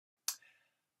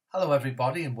Hello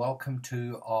everybody and welcome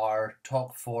to our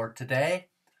talk for today.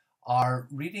 Our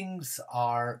readings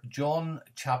are John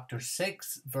chapter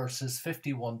 6 verses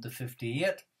 51 to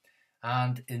 58,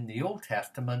 and in the Old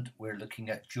Testament we're looking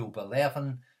at Job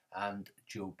 11 and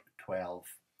Job 12.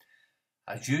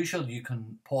 As usual, you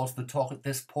can pause the talk at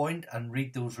this point and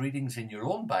read those readings in your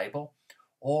own Bible,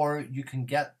 or you can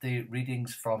get the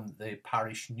readings from the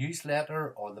Parish newsletter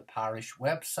or the Parish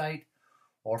website,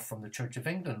 or from the Church of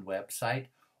England website.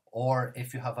 Or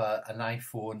if you have an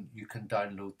iPhone, you can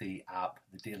download the app,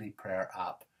 the Daily Prayer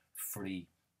app, free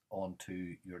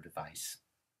onto your device.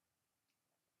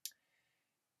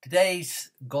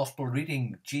 Today's Gospel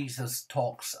reading, Jesus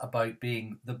talks about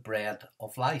being the bread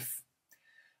of life.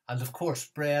 And of course,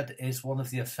 bread is one of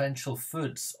the essential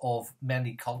foods of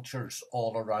many cultures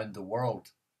all around the world.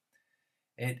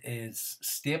 It is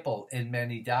staple in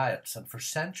many diets, and for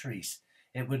centuries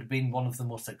it would have been one of the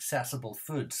most accessible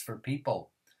foods for people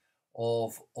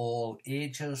of all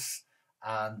ages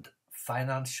and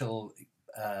financial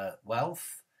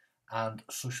wealth and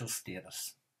social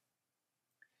status.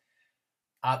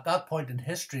 At that point in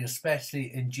history, especially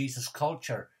in Jesus'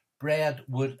 culture, bread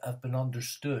would have been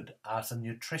understood as a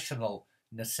nutritional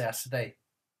necessity.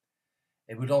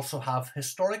 It would also have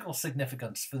historical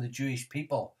significance for the Jewish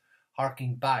people,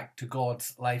 harking back to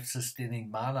God's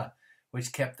life-sustaining manna,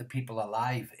 which kept the people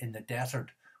alive in the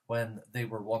desert when they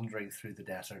were wandering through the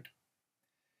desert.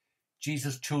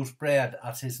 Jesus chose bread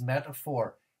as his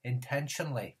metaphor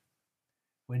intentionally.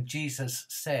 When Jesus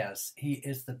says he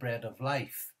is the bread of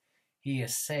life, he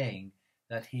is saying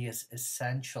that he is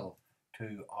essential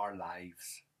to our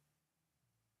lives.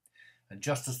 And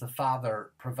just as the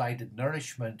Father provided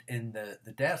nourishment in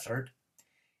the desert,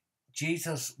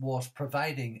 Jesus was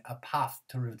providing a path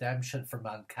to redemption for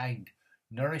mankind,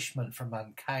 nourishment for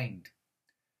mankind.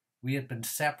 We had been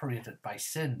separated by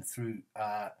sin through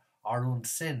our own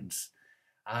sins,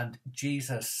 and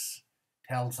Jesus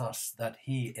tells us that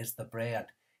he is the bread.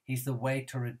 He's the way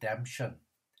to redemption.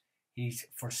 He's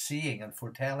foreseeing and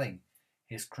foretelling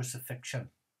his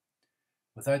crucifixion.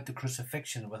 Without the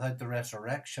crucifixion, without the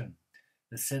resurrection,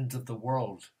 the sins of the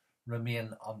world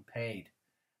remain unpaid,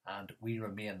 and we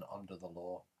remain under the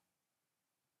law.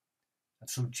 And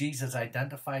so Jesus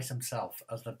identifies himself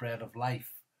as the bread of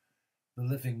life, the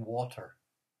living water,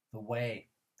 the way.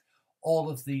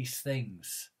 All of these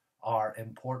things are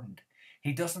important.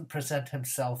 He doesn't present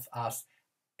himself as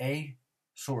a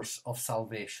source of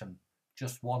salvation,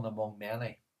 just one among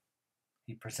many.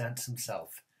 He presents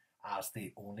himself as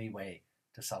the only way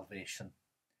to salvation.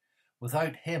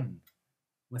 Without him,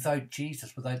 without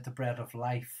Jesus, without the bread of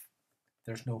life,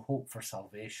 there's no hope for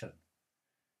salvation.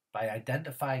 By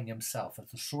identifying himself as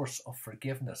the source of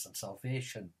forgiveness and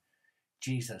salvation,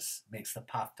 Jesus makes the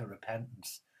path to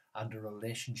repentance and a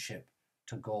relationship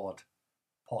to God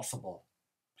possible,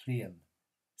 plain,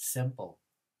 simple,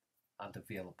 and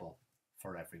available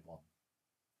for everyone.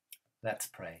 Let's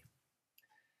pray.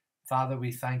 Father,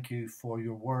 we thank you for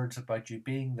your words about you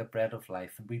being the bread of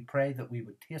life, and we pray that we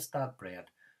would taste that bread,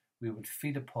 we would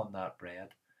feed upon that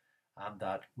bread, and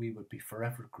that we would be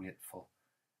forever grateful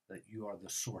that you are the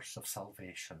source of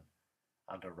salvation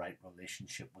and a right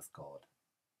relationship with God.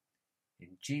 In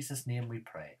Jesus' name we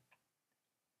pray.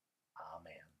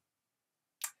 Amen.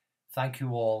 Thank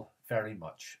you all very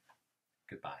much.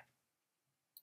 Goodbye.